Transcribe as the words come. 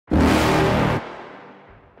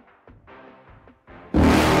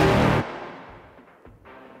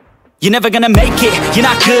You're never gonna make it, you're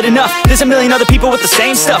not good enough. There's a million other people with the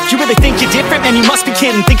same stuff. You really think you're different? Man, you must be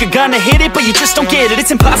kidding. Think you're gonna hit it, but you just don't get it. It's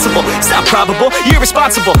impossible, it's not probable, you're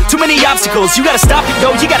irresponsible. Too many obstacles, you gotta stop it,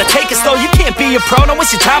 yo. You gotta take it slow, you can't be a pro. Don't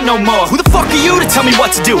waste your time no more. Who the fuck are you to tell me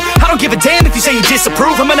what to do? I don't give a damn if you say you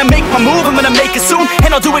disapprove. I'm gonna make my move, I'm gonna make it soon. And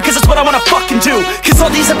I'll do it cause it's what I wanna fucking do. Cause all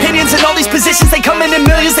these opinions and all these positions, they come in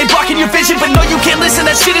millions, they blocking your vision. But no, you can't listen,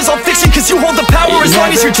 that shit is all fiction. Cause you hold the power as long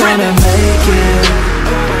as you're dreaming.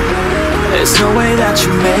 There's no way that you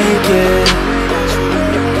make it.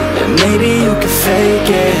 And maybe you can fake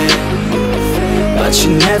it, but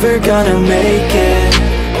you're never gonna make it.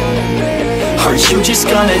 Aren't you just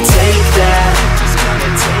gonna take that?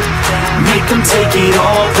 Make them take it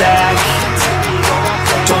all back.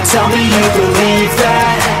 Don't tell me you believe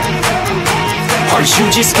that. Aren't you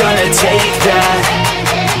just gonna take that?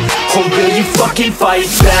 Or will you fucking fight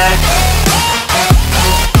back?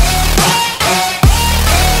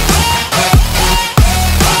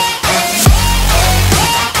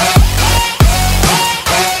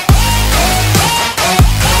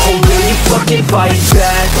 Fucking fight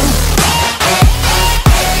back.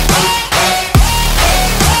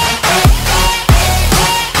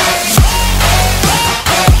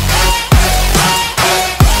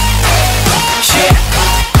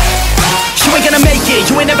 You ain't gonna make it,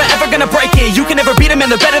 you ain't never ever gonna break it. You can never beat them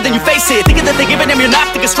and they're better than you face it. Thinking that they give a damn, you're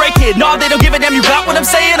not thinking straight, kid. No, they don't give a damn, you got what I'm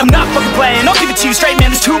saying? I'm not fucking playing, I'll give it to you straight,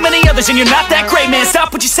 man. There's too many others and you're not that great, man.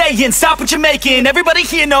 Stop what you're saying, stop what you're making. Everybody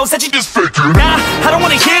here knows that you just faking. Nah, I don't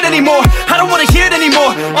wanna hear it anymore, I don't wanna hear it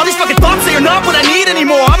anymore. All these fucking thoughts, they are not what I need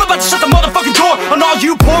anymore. I'm about to shut the motherfucking door on all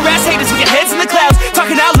you poor ass haters with your heads in the clouds,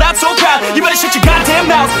 talking out loud so proud. You better shut your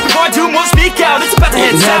goddamn mouth before I do more speak out. It's about to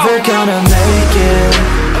head south. You're never gonna make it.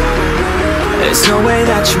 There's no way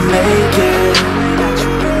that you make it.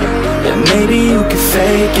 And maybe you can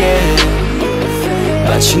fake it,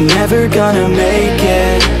 but you're never gonna make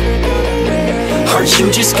it. Aren't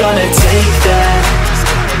you just gonna take that?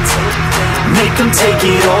 Make them take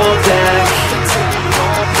it all back.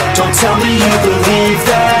 Don't tell me you believe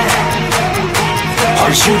that.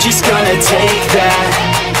 Aren't you just gonna take that?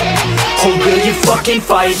 Or will you fucking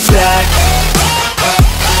fight back?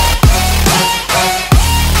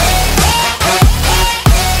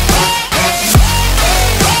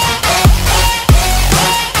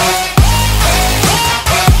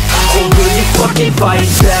 Fucking fight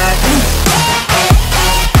back.